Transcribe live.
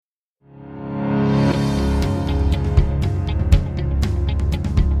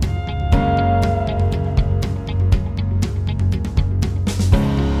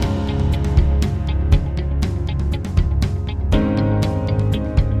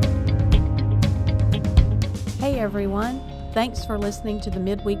everyone. Thanks for listening to the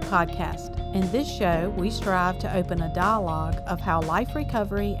Midweek Podcast. In this show, we strive to open a dialogue of how life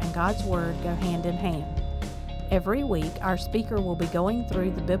recovery and God's Word go hand in hand. Every week, our speaker will be going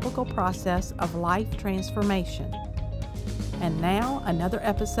through the biblical process of life transformation. And now, another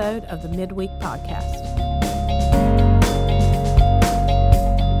episode of the Midweek Podcast.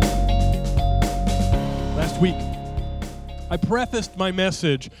 Last week, I prefaced my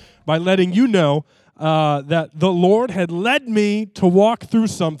message by letting you know that the Lord had led me to walk through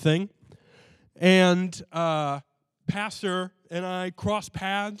something, and Pastor and I crossed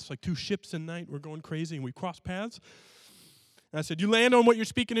paths, like two ships in night. We're going crazy, and we crossed paths. And I said, "You land on what you're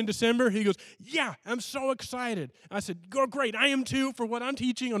speaking in December?" He goes, "Yeah, I'm so excited." I said, "Go great, I am too, for what I'm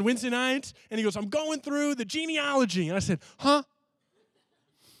teaching on Wednesday nights." And he goes, "I'm going through the genealogy." And I said, "Huh?"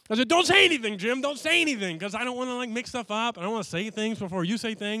 I said, "Don't say anything, Jim. Don't say anything, because I don't want to mix stuff up. I don't want to say things before you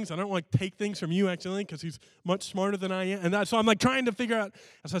say things. I don't want to take things from you, actually, because he's much smarter than I am." And so I'm trying to figure out.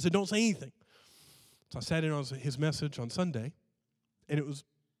 So I said, "Don't say anything." So I sat in on his message on Sunday, and it was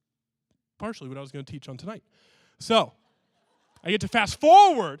partially what I was going to teach on tonight. So I get to fast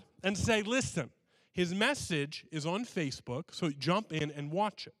forward and say, listen, his message is on Facebook, so jump in and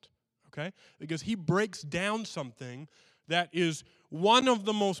watch it, okay? Because he breaks down something that is one of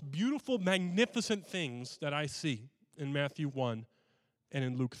the most beautiful, magnificent things that I see in Matthew 1 and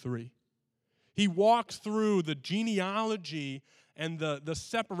in Luke 3. He walks through the genealogy and the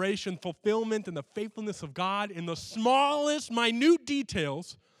separation, fulfillment, and the faithfulness of God in the smallest, minute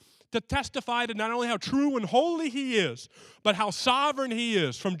details to testify to not only how true and holy he is, but how sovereign he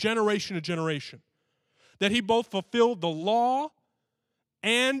is from generation to generation. That he both fulfilled the law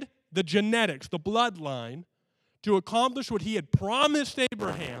and the genetics, the bloodline, to accomplish what he had promised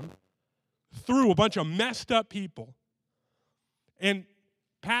Abraham through a bunch of messed up people. And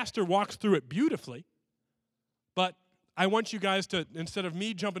Pastor walks through it beautifully, but I want you guys to, instead of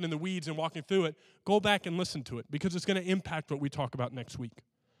me jumping in the weeds and walking through it, go back and listen to it, because it's going to impact what we talk about next week.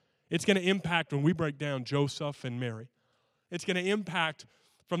 It's going to impact when we break down Joseph and Mary. It's going to impact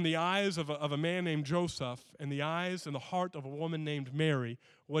from the eyes of a man named Joseph and the eyes and the heart of a woman named Mary,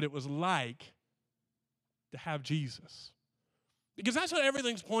 what it was like to have Jesus. Because that's what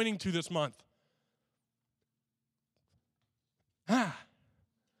everything's pointing to this month. The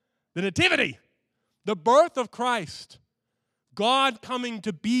nativity, the birth of Christ, God coming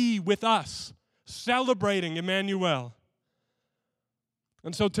to be with us, celebrating Emmanuel.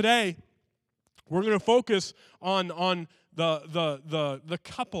 And so today, we're going to focus on the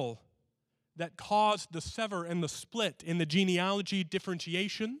couple that caused the sever and the split in the genealogy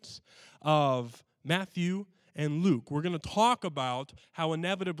differentiations of Matthew and Luke. We're going to talk about how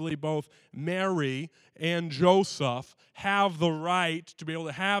inevitably both Mary and Joseph have the right to be able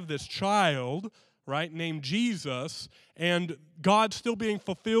to have this child, right, named Jesus, and God still being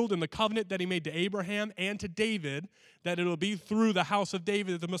fulfilled in the covenant that he made to Abraham and to David, that it'll be through the house of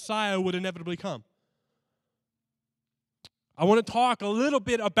David that the Messiah would inevitably come. I want to talk a little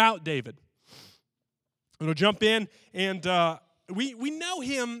bit about David. I'm going to jump in, and we know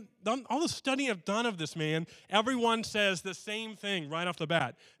him. All the studying I've done of this man, everyone says the same thing right off the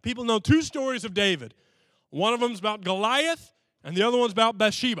bat. People know two stories of David. One of them's about Goliath, and the other one's about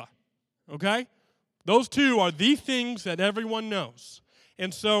Bathsheba, okay? Those two are the things that everyone knows.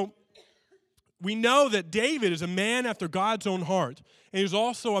 And so we know that David is a man after God's own heart, and he's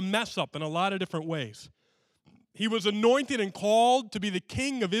also a mess-up in a lot of different ways. He was anointed and called to be the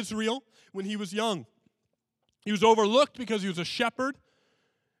king of Israel when he was young. He was overlooked because he was a shepherd,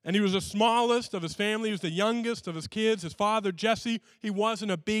 and he was the smallest of his family. He was the youngest of his kids. His father, Jesse, he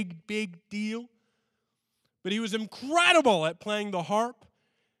wasn't a big deal. But he was incredible at playing the harp.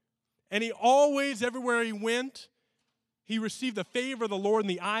 And he always, everywhere he went, he received the favor of the Lord in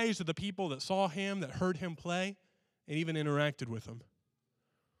the eyes of the people that saw him, that heard him play, and even interacted with him.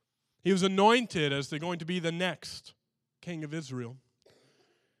 He was anointed as going to be the next king of Israel.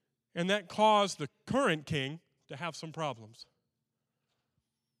 And that caused the current king to have some problems.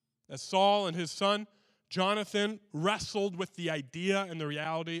 As Saul and his son, Jonathan, wrestled with the idea and the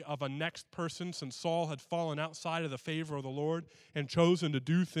reality of a next person, since Saul had fallen outside of the favor of the Lord and chosen to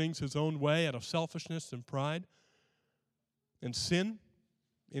do things his own way out of selfishness and pride and sin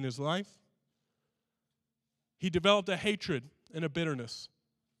in his life, he developed a hatred and a bitterness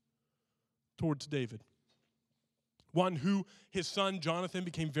towards David. One who his son Jonathan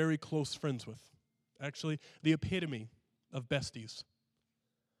became very close friends with. Actually, the epitome of besties.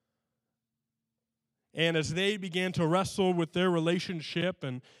 And as they began to wrestle with their relationship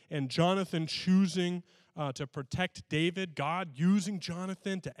and Jonathan choosing to protect David, God using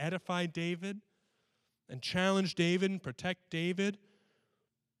Jonathan to edify David, and challenge David and protect David.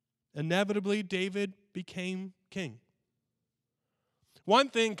 Inevitably, David became king. One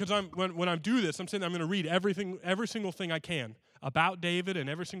thing, because when I do this, I'm saying I'm going to read every single thing I can about David and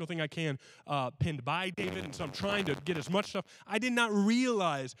every single thing I can pinned by David, and so I'm trying to get as much stuff. I did not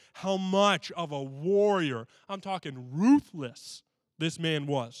realize how much of a warrior, I'm talking ruthless, this man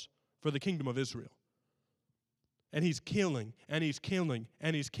was for the kingdom of Israel. And he's killing, and he's killing,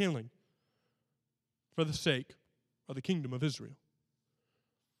 and he's killing for the sake of the kingdom of Israel.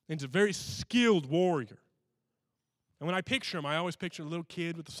 And he's a very skilled warrior. And when I picture him, I always picture a little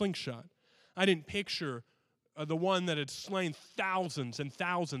kid with a slingshot. I didn't picture the one that had slain thousands and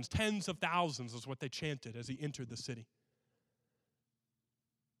thousands, tens of thousands is what they chanted as he entered the city.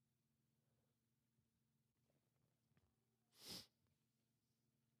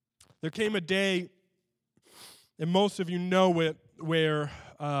 There came a day, and most of you know it, where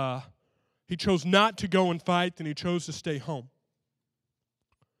he chose not to go and fight, and he chose to stay home.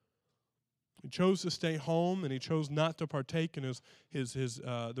 He chose to stay home, and he chose not to partake in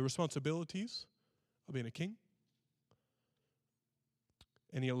the responsibilities of being a king.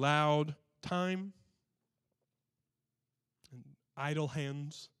 And he allowed time and idle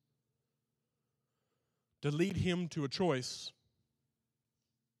hands to lead him to a choice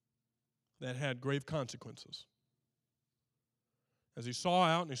that had grave consequences. As he saw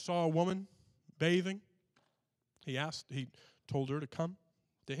out and he saw a woman bathing, he told her to come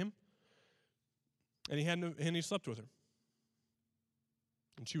to him. And he slept with her.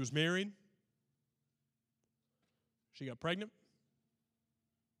 And she was married. She got pregnant.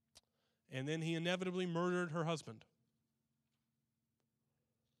 And then he inevitably murdered her husband.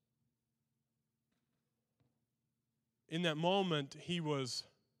 In that moment, he was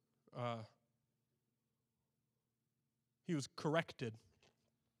corrected,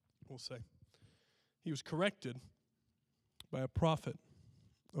 we'll say. He was corrected by a prophet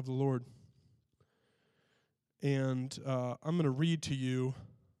of the Lord. And I'm going to read to you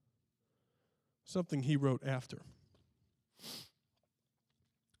something he wrote after.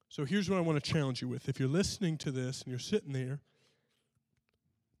 So here's what I want to challenge you with. If you're listening to this and you're sitting there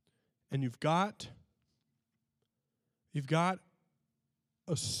and you've got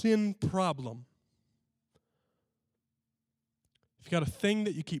a sin problem, if you've got a thing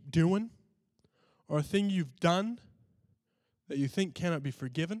that you keep doing or a thing you've done that you think cannot be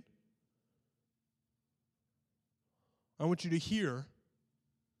forgiven, I want you to hear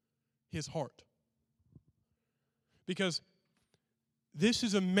his heart. Because this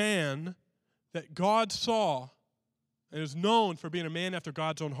is a man that God saw and is known for being a man after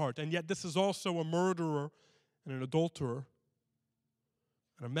God's own heart. And yet this is also a murderer and an adulterer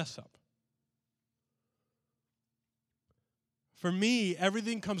and a mess up. For me,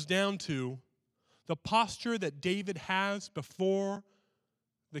 everything comes down to the posture that David has before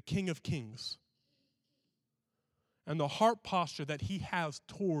the King of Kings and the heart posture that he has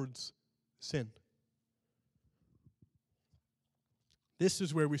towards sin. This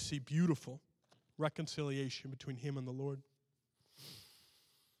is where we see beautiful reconciliation between him and the Lord.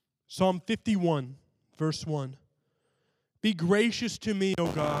 Psalm 51, verse 1. Be gracious to me,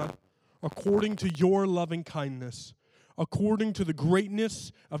 O God, according to your loving kindness. According to the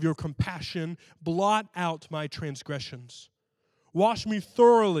greatness of your compassion, blot out my transgressions. Wash me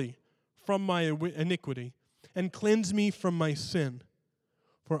thoroughly from my iniquity, and cleanse me from my sin.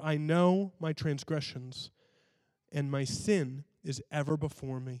 For I know my transgressions, and my sin is ever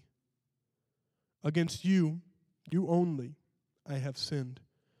before me. Against you, you only, I have sinned,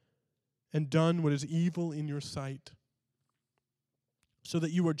 and done what is evil in your sight, so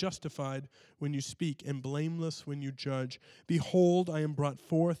that you are justified when you speak, and blameless when you judge. Behold, I am brought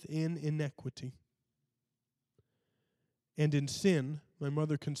forth in iniquity, and in sin my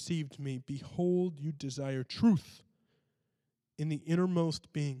mother conceived me. Behold, you desire truth in the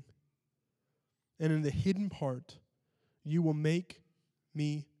innermost being, and in the hidden part you will make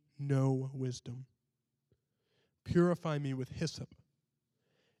me know wisdom. Purify me with hyssop,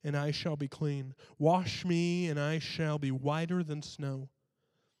 and I shall be clean. Wash me, and I shall be whiter than snow.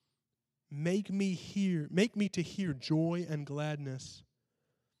 Make me to hear joy and gladness.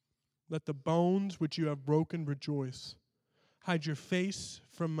 Let the bones which you have broken rejoice. Hide your face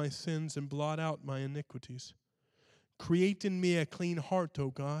from my sins and blot out my iniquities. Create in me a clean heart, O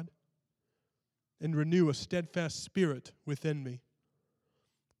God, and renew a steadfast spirit within me.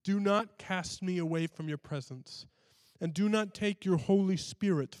 Do not cast me away from your presence, and do not take your Holy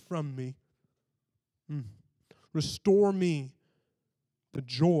Spirit from me. Restore me the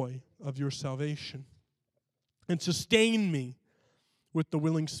joy of your salvation, and sustain me with the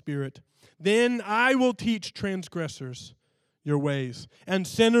willing spirit. Then I will teach transgressors your ways, and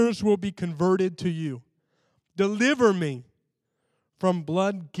sinners will be converted to you. Deliver me from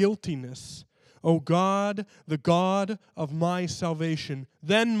blood guiltiness, O God, the God of my salvation.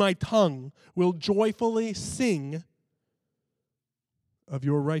 Then my tongue will joyfully sing of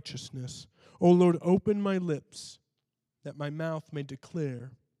your righteousness. O Lord, open my lips, that my mouth may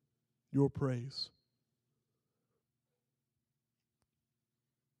declare your praise.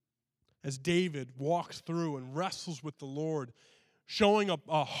 As David walks through and wrestles with the Lord, showing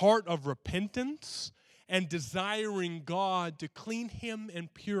a heart of repentance and desiring God to clean him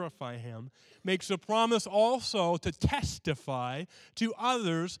and purify him, makes a promise also to testify to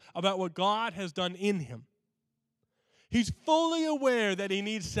others about what God has done in him. He's fully aware that he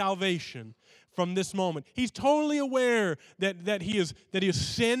needs salvation from this moment. He's totally aware that he has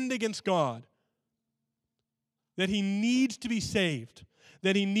sinned against God, that he needs to be saved,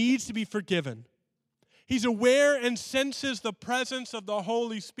 that he needs to be forgiven. He's aware and senses the presence of the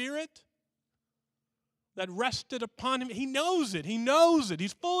Holy Spirit that rested upon him. He knows it. He knows it.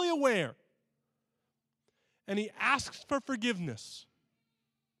 He's fully aware. And he asks for forgiveness.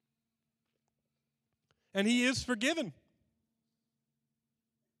 And he is forgiven.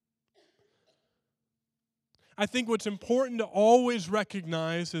 I think what's important to always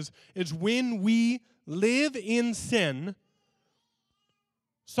recognize is when we live in sin,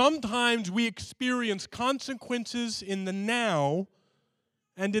 sometimes we experience consequences in the now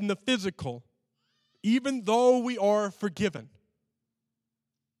and in the physical, even though we are forgiven.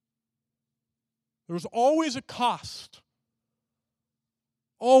 There's always a cost.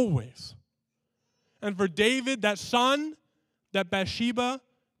 Always. And for David, that son that Bathsheba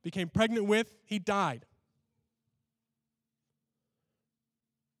became pregnant with, he died.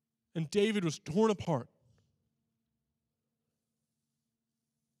 And David was torn apart.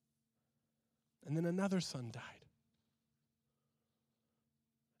 And then another son died.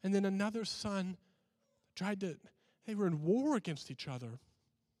 And then another son they were in war against each other.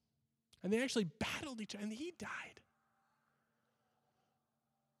 And they actually battled each other, and he died.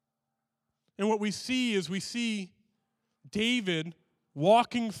 And what we see David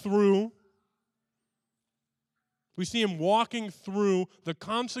walking through, we see him walking through the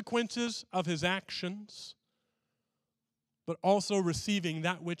consequences of his actions, but also receiving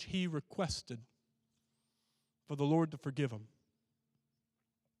that which he requested for the Lord to forgive him.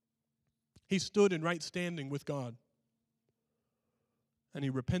 He stood in right standing with God, and he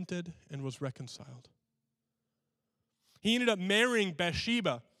repented and was reconciled. He ended up marrying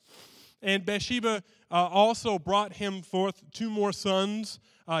Bathsheba, and Bathsheba also brought him forth 2 more sons.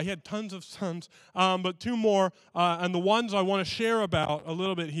 He had tons of sons, but 2 more, and the ones I want to share about a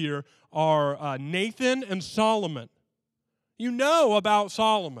little bit here are Nathan and Solomon. You know about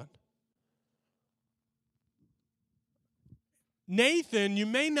Solomon. Nathan, you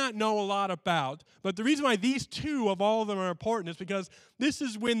may not know a lot about, but the reason why these 2 of all of them are important is because this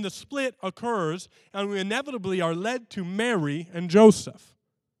is when the split occurs, and we inevitably are led to Mary and Joseph,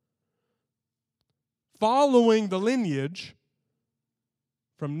 following the lineage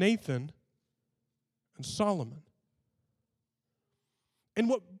from Nathan and Solomon. And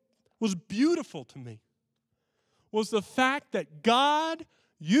what was beautiful to me was the fact that God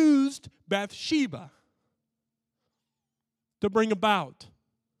used Bathsheba to bring about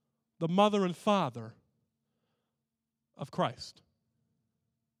the mother and father of Christ.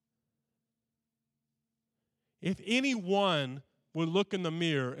 If anyone would look in the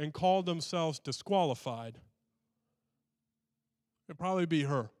mirror and call themselves disqualified, it'd probably be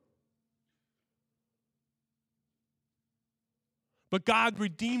her. But God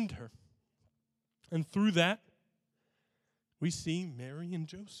redeemed her. And through that, we see Mary and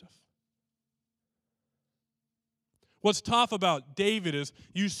Joseph. What's tough about David is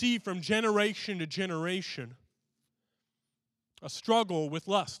you see from generation to generation a struggle with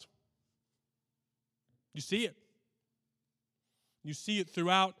lust. You see it. You see it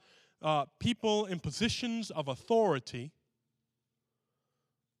throughout people in positions of authority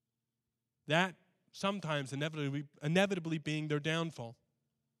that sometimes inevitably being their downfall.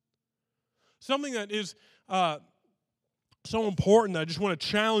 Something that is so important that I just want to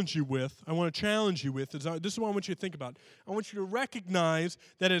challenge you with, is this is what I want you to think about. I want you to recognize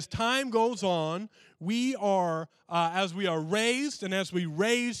that as time goes on, we are, as we are raised and as we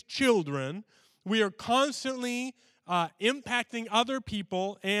raise children, we are constantly impacting other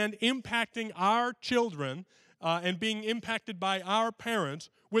people and impacting our children and being impacted by our parents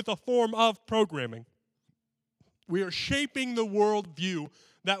with a form of programming. We are shaping the worldview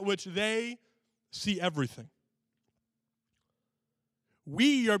that which they see everything.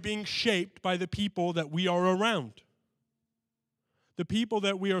 we are being shaped by the people that we are around, the people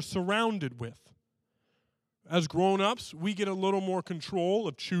that we are surrounded with. As grown-ups, we get a little more control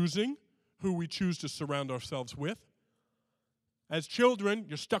of choosing who we choose to surround ourselves with. As children,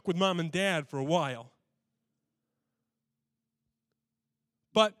 you're stuck with mom and dad for a while.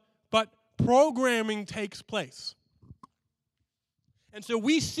 But programming takes place. And so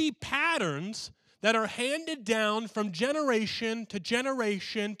we see patterns that are handed down from generation to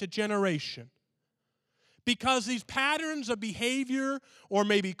generation to generation. Because these patterns of behavior or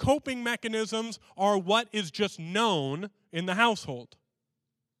maybe coping mechanisms are what is just known in the household.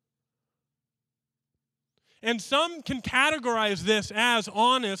 And some can categorize this as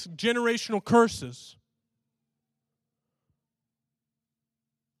honest generational curses.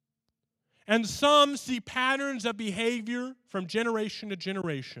 And some see patterns of behavior from generation to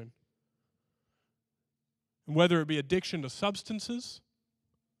generation. Whether it be addiction to substances,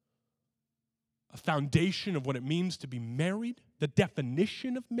 a foundation of what it means to be married, the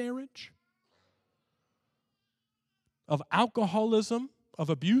definition of marriage, of alcoholism, of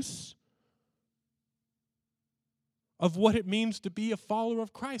abuse, of what it means to be a follower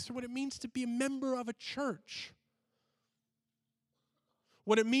of Christ, or what it means to be a member of a church,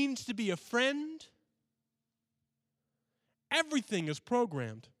 what it means to be a friend. Everything is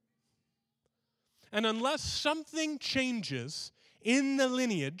programmed. And unless something changes in the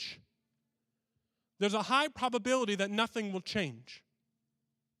lineage, there's a high probability that nothing will change.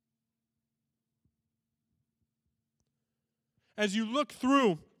 As you look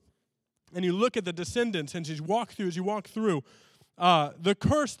through and you look at the descendants, and as you walk through, the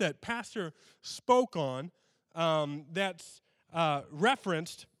curse that Pastor spoke on, that's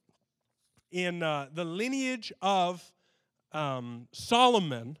referenced in the lineage of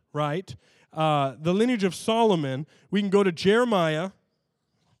Solomon, right? The lineage of Solomon, we can go to Jeremiah.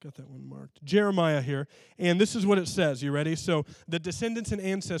 Got that one marked. Jeremiah here. And this is what it says. You ready? So the descendants and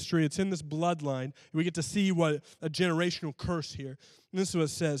ancestry, it's in this bloodline. We get to see what a generational curse here. And this is what it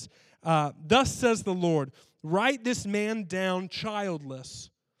says. Thus says the Lord, write this man down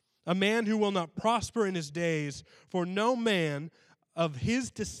childless, a man who will not prosper in his days, for no man of his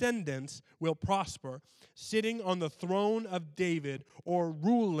descendants will prosper, sitting on the throne of David or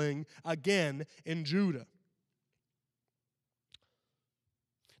ruling again in Judah.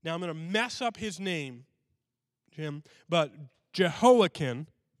 Now, I'm going to mess up his name, Jim, but Jehoiachin,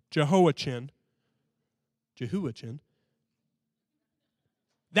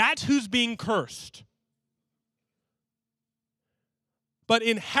 that's who's being cursed. But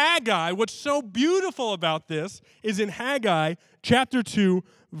in Haggai, what's so beautiful about this is in Haggai chapter 2,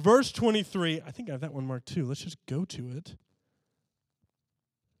 verse 23. I think I have that one marked too. Let's just go to it.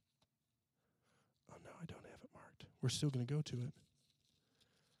 Oh, no, I don't have it marked. We're still going to go to it.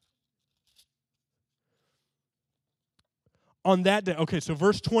 On that day, okay, so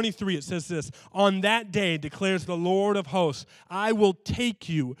verse 23, it says this. On that day, declares the Lord of hosts, I will take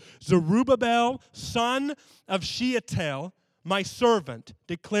you, Zerubbabel, son of Shealtiel, my servant,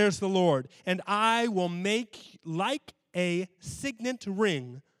 declares the Lord, and I will make like a signet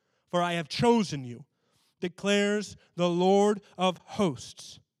ring, for I have chosen you, declares the Lord of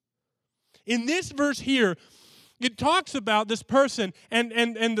hosts. In this verse here, it talks about this person and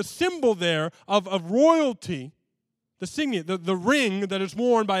the symbol there of royalty. The signet, the ring that is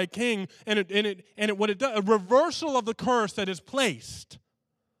worn by a king, what it does, a reversal of the curse that is placed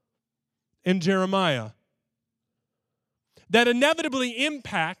in Jeremiah that inevitably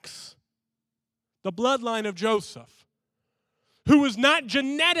impacts the bloodline of Joseph, who was not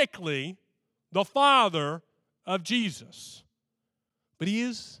genetically the father of Jesus, but he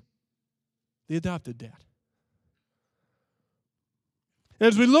is the adopted dad.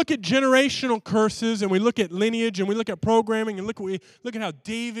 As we look at generational curses and we look at lineage and we look at programming and look at how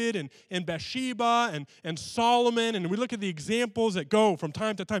David and Bathsheba and Solomon, and we look at the examples that go from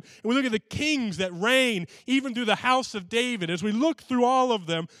time to time, and we look at the kings that reign even through the house of David. As we look through all of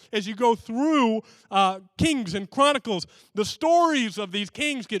them, as you go through Kings and Chronicles, the stories of these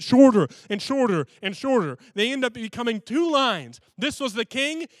kings get shorter and shorter and shorter. They end up becoming two lines. This was the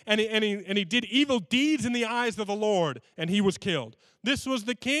king, and he did evil deeds in the eyes of the Lord, and he was killed. This was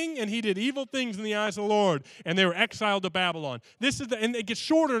the king, and he did evil things in the eyes of the Lord, and they were exiled to Babylon. And it gets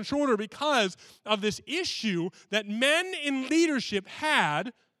shorter and shorter because of this issue that men in leadership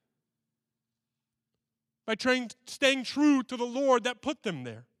had by staying true to the Lord that put them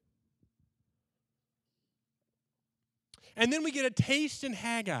there. And then we get a taste in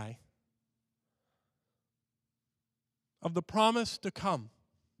Haggai of the promise to come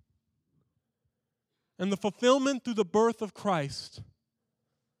and the fulfillment through the birth of Christ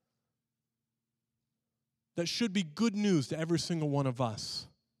that should be good news to every single one of us.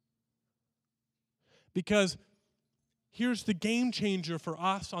 Because here's the game changer for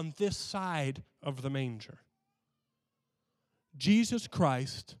us on this side of the manger. Jesus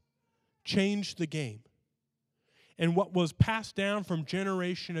Christ changed the game. And what was passed down from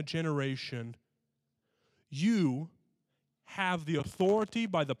generation to generation, you have the authority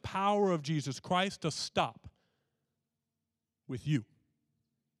by the power of Jesus Christ to stop with you.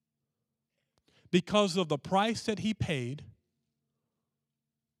 Because of the price that he paid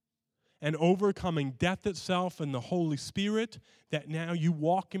and overcoming death itself and the Holy Spirit that now you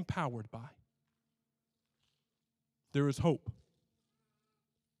walk empowered by. There is hope.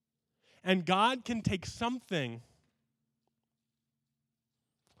 And God can take something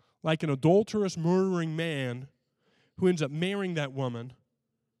like an adulterous, murdering man who ends up marrying that woman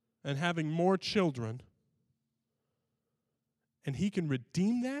and having more children, and he can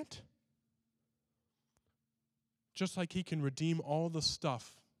redeem that just like he can redeem all the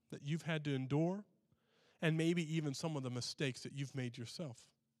stuff that you've had to endure and maybe even some of the mistakes that you've made yourself.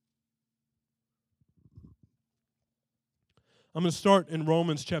 I'm going to start in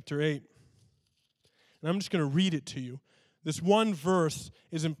Romans chapter 8, and I'm just going to read it to you. This one verse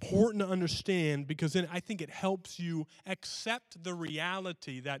is important to understand because then I think it helps you accept the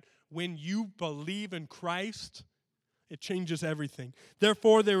reality that when you believe in Christ, it changes everything.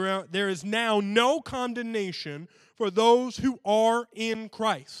 Therefore, there is now no condemnation for those who are in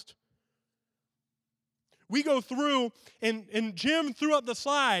Christ. We go through, and Jim threw up the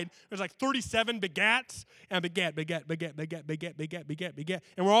slide. There's like 37 begats, and begat.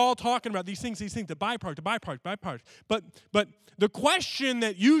 And we're all talking about these things, the byproduct. But the question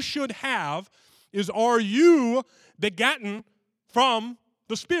that you should have is, are you begotten from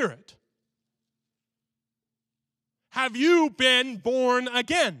the Spirit? Have you been born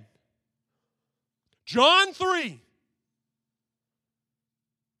again? John 3.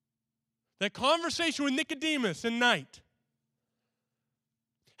 That conversation with Nicodemus at night.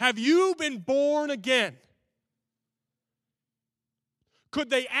 Have you been born again? Could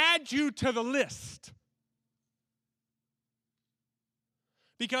they add you to the list?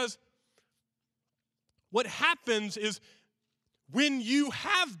 Because what happens is when you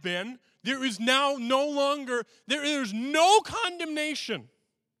have been, there is now no longer, there's no condemnation.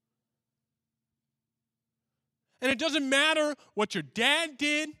 And it doesn't matter what your dad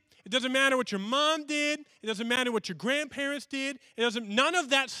did. It doesn't matter what your mom did. It doesn't matter what your grandparents did. None of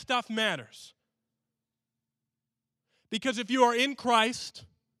that stuff matters. Because if you are in Christ,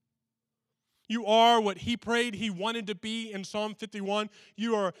 you are what he prayed he wanted to be in Psalm 51.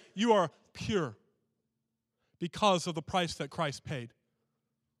 You are pure because of the price that Christ paid.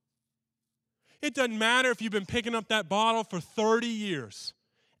 It doesn't matter if you've been picking up that bottle for 30 years,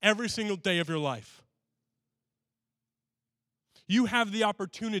 every single day of your life. You have the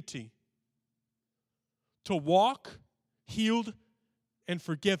opportunity to walk healed and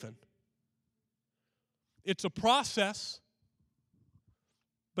forgiven. It's a process,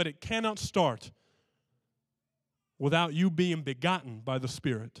 but it cannot start without you being begotten by the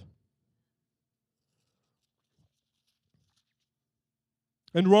Spirit.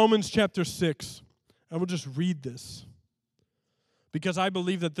 In Romans chapter 6, I will just read this because I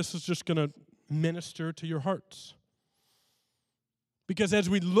believe that this is just going to minister to your hearts. Because as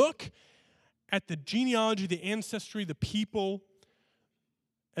we look at the genealogy, the ancestry, the people,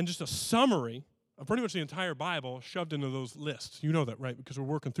 and just a summary of pretty much the entire Bible shoved into those lists. You know that, right? Because we're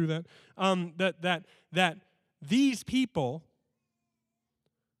working through that. That these people,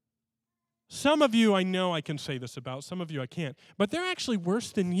 some of you I know I can say this about, some of you I can't, but they're actually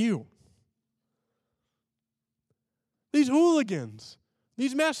worse than you. These hooligans,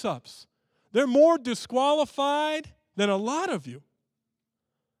 these mess-ups, they're more disqualified than a lot of you.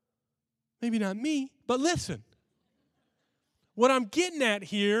 Maybe not me, but listen. What I'm getting at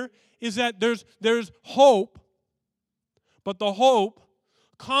here is that there's hope, but the hope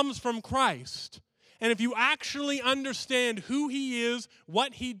comes from Christ. And if you actually understand who he is,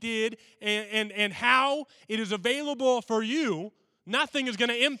 what he did, and how it is available for you, nothing is going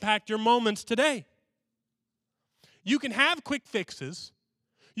to impact your moments today. You can have quick fixes.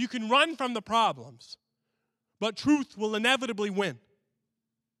 You can run from the problems. But truth will inevitably win.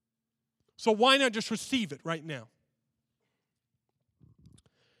 So why not just receive it right now?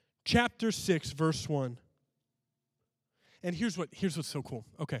 Chapter 6, verse 1. And here's what's so cool.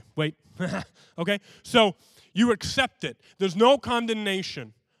 Okay, wait. Okay, so you accept it. There's no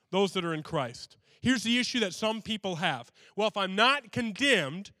condemnation, those that are in Christ. Here's the issue that some people have. Well, if I'm not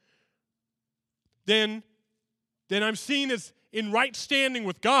condemned, then I'm seen as in right standing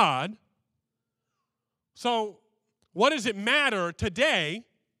with God. So, what does it matter today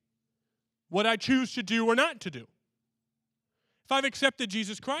what I choose to do or not to do? If I've accepted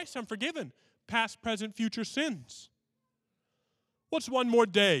Jesus Christ, I'm forgiven. Past, present, future sins. What's one more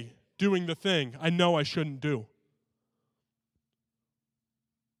day doing the thing I know I shouldn't do?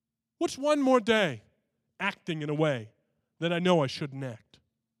 What's one more day acting in a way that I know I shouldn't act?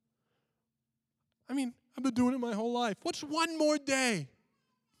 I mean, I've been doing it my whole life. What's one more day?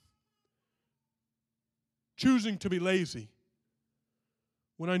 Choosing to be lazy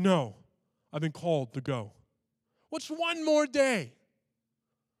when I know I've been called to go. What's one more day?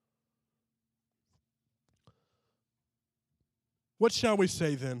 What shall we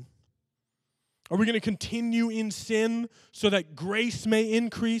say then? Are we going to continue in sin so that grace may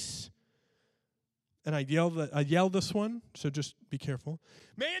increase? And I yell this one, so just be careful.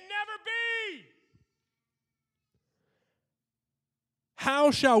 May it never be!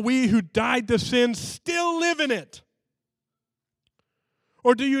 How shall we who died to sin still live in it?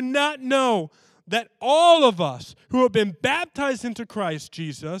 Or do you not know that all of us who have been baptized into Christ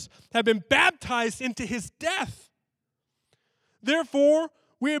Jesus have been baptized into his death? Therefore,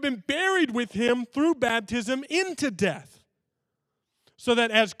 we have been buried with him through baptism into death, so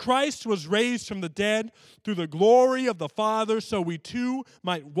that as Christ was raised from the dead through the glory of the Father, so we too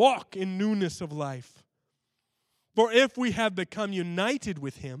might walk in newness of life. For if we have become united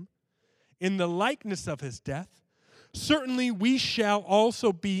with him in the likeness of his death, certainly we shall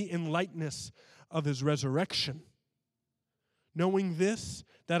also be in likeness of his resurrection. Knowing this,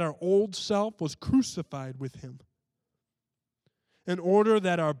 that our old self was crucified with him, in order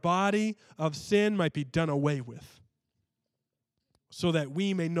that our body of sin might be done away with, so that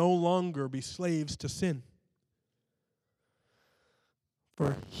we may no longer be slaves to sin.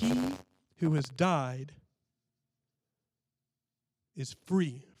 For he who has died is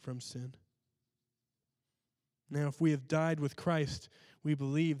free from sin. Now, if we have died with Christ, we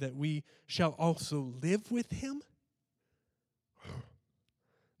believe that we shall also live with him.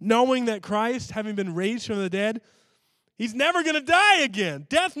 Knowing that Christ, having been raised from the dead, he's never going to die again.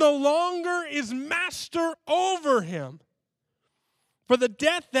 Death no longer is master over him. For the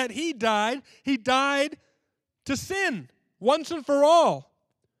death that he died to sin once and for all.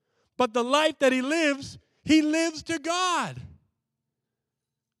 But the life that he lives to God.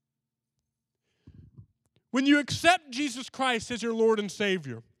 When you accept Jesus Christ as your Lord and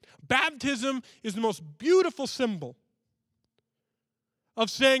Savior, baptism is the most beautiful symbol of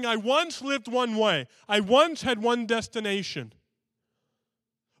saying, I once lived one way. I once had one destination.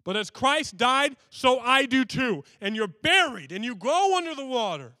 But as Christ died, so I do too. And you're buried, and you go under the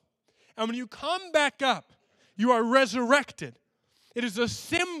water. And when you come back up, you are resurrected. It is a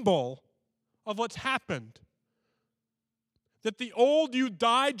symbol of what's happened. That the old you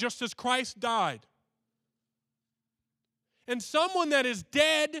died just as Christ died. And someone that is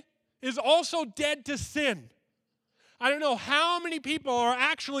dead is also dead to sin. I don't know how many people are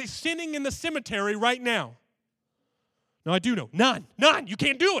actually sinning in the cemetery right now. No, I do know. None. You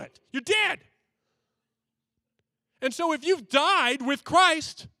can't do it. You're dead. And so if you've died with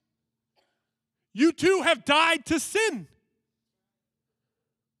Christ, you too have died to sin.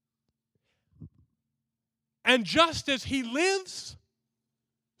 And just as he lives,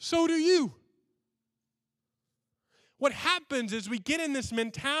 so do you. What happens is we get in this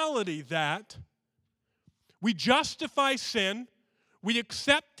mentality that we justify sin, we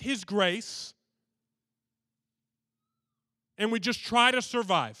accept his grace, and we just try to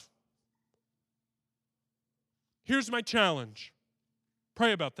survive. Here's my challenge.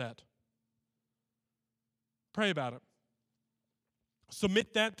 Pray about that. Pray about it.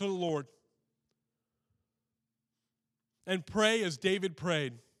 Submit that to the Lord. And pray as David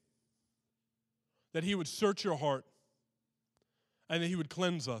prayed, that he would search your heart and that he would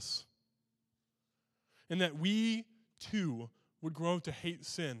cleanse us. And that we too would grow to hate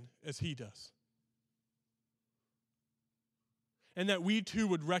sin as he does. And that we too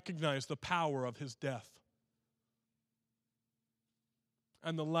would recognize the power of his death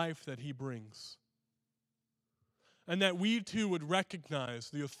and the life that he brings. And that we too would recognize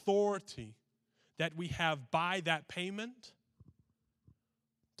the authority that we have by that payment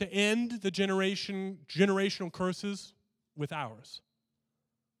to end the generational curses with ours.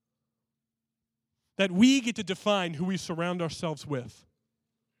 That we get to define who we surround ourselves with.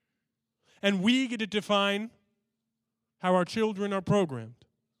 And we get to define how our children are programmed.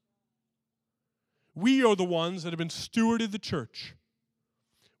 We are the ones that have been stewarded the church.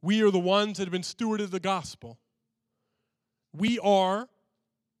 We are the ones that have been stewarded the gospel. We are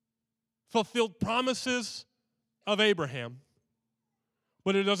fulfilled promises of Abraham.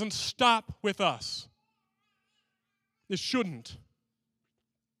 But it doesn't stop with us. It shouldn't.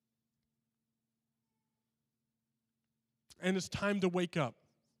 And it's time to wake up.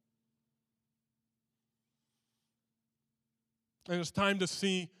 And it's time to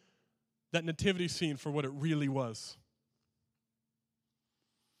see that nativity scene for what it really was.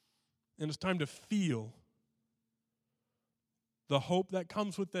 And it's time to feel the hope that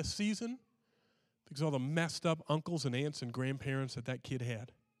comes with this season because of all the messed up uncles and aunts and grandparents that kid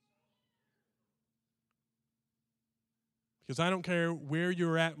had. Because I don't care where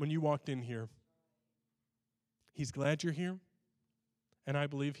you're at when you walked in here. He's glad you're here, and I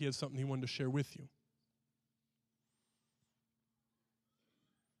believe he has something he wanted to share with you.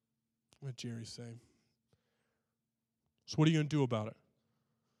 What did Jerry say? So what are you going to do about it?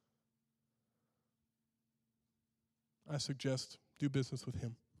 I suggest do business with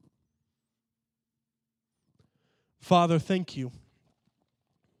him. Father, thank you.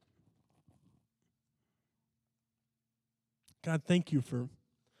 God, thank you for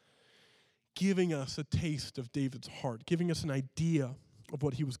giving us a taste of David's heart, giving us an idea of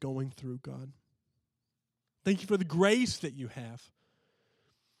what he was going through, God. Thank you for the grace that you have.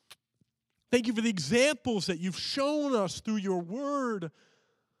 Thank you for the examples that you've shown us through your word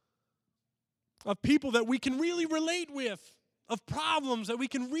of people that we can really relate with, of problems that we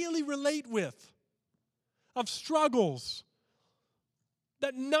can really relate with, of struggles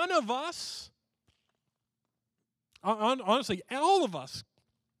that none of us, honestly, all of us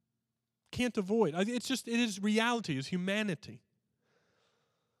can't avoid. It is reality, it's humanity.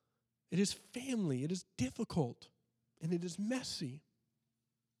 It is family, it is difficult, and it is messy.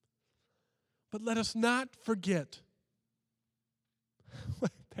 But let us not forget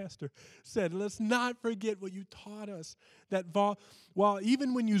what Pastor said. Let's not forget what you taught us. That while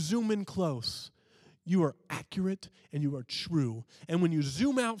even when you zoom in close, you are accurate and you are true. And when you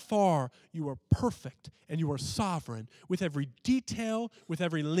zoom out far, you are perfect and you are sovereign with every detail, with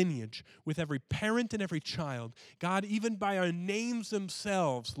every lineage, with every parent and every child. God, even by our names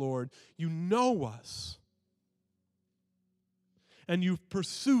themselves, Lord, you know us. And you've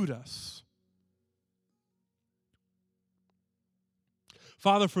pursued us.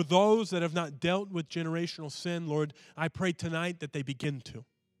 Father, for those that have not dealt with generational sin, Lord, I pray tonight that they begin to.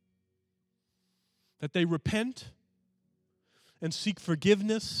 That they repent and seek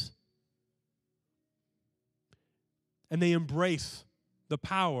forgiveness and they embrace the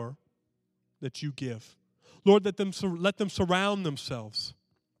power that you give. Lord, let them surround themselves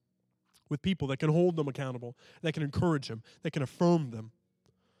with people that can hold them accountable, that can encourage them, that can affirm them,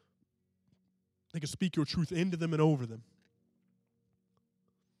 that can speak your truth into them and over them.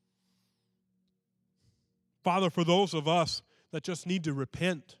 Father, for those of us that just need to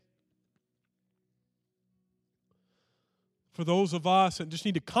repent, for those of us that just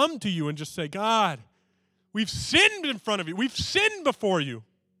need to come to you and just say, God, we've sinned in front of you. We've sinned before you.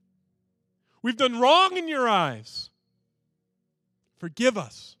 We've done wrong in your eyes. Forgive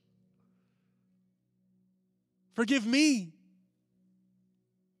us. Forgive me.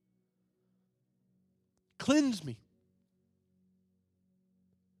 Cleanse me.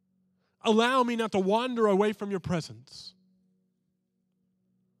 Allow me not to wander away from your presence.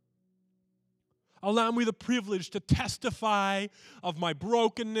 Allow me the privilege to testify of my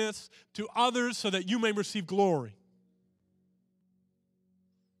brokenness to others so that you may receive glory.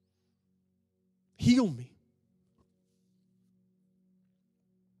 Heal me.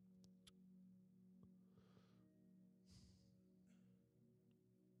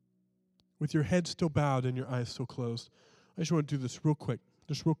 With your head still bowed and your eyes still closed, I just want to do this real quick.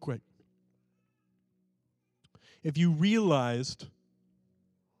 Just real quick. If you realized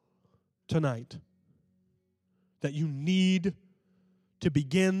tonight that you need to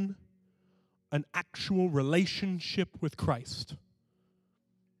begin an actual relationship with Christ,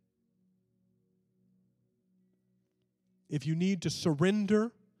 if you need to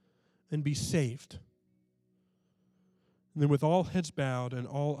surrender and be saved, and then with all heads bowed and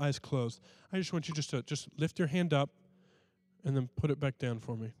all eyes closed, I just want you to lift your hand up and then put it back down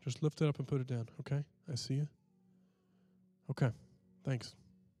for me. Just lift it up and put it down, okay? I see you. Okay, thanks.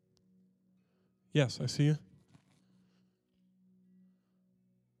 Yes, I see you.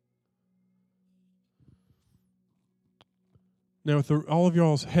 Now, if all of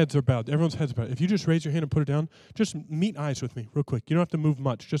y'all's heads are bowed, everyone's heads are bowed. If you just raise your hand and put it down, just meet eyes with me real quick. You don't have to move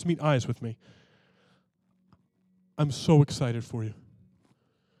much. Just meet eyes with me. I'm so excited for you.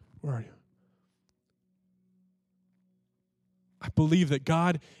 Where are you? I believe that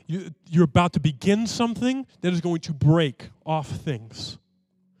God, you're about to begin something that is going to break off things.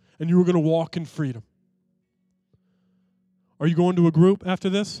 And you are going to walk in freedom. Are you going to a group after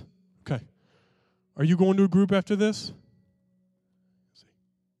this? Okay. Are you going to a group after this?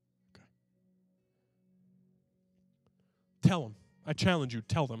 tell them. I challenge you,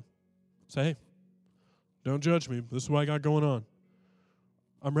 tell them. Say, hey, don't judge me. This is what I got going on.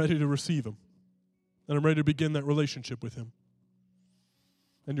 I'm ready to receive him. And I'm ready to begin that relationship with him.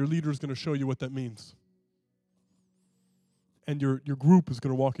 And your leader is going to show you what that means. And your group is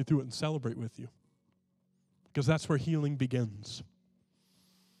going to walk you through it and celebrate with you. Because that's where healing begins.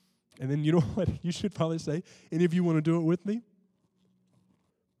 And then you know what you should probably say? Any of you want to do it with me?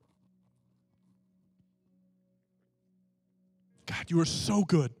 God, you are so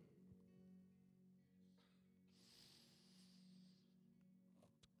good.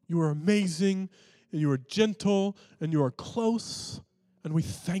 You are amazing, and you are gentle, and you are close, and we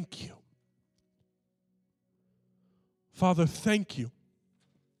thank you. Father, thank you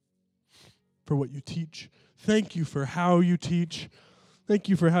for what you teach. Thank you for how you teach. Thank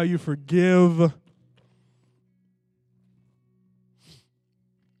you for how you forgive.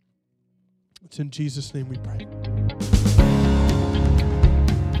 It's in Jesus' name we pray.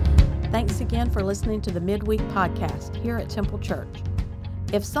 Thanks again for listening to the Midweek Podcast here at Temple Church.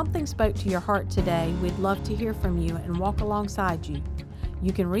 If something spoke to your heart today, we'd love to hear from you and walk alongside you.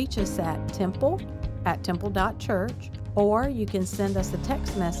 You can reach us at temple@temple.church, or you can send us a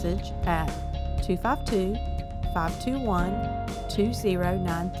text message at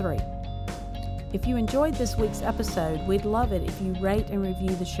 252-521-2093. If you enjoyed this week's episode, we'd love it if you rate and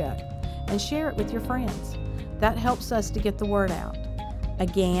review the show and share it with your friends. That helps us to get the word out.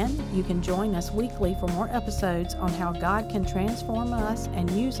 Again, you can join us weekly for more episodes on how God can transform us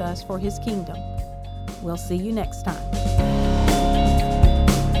and use us for His kingdom. We'll see you next time.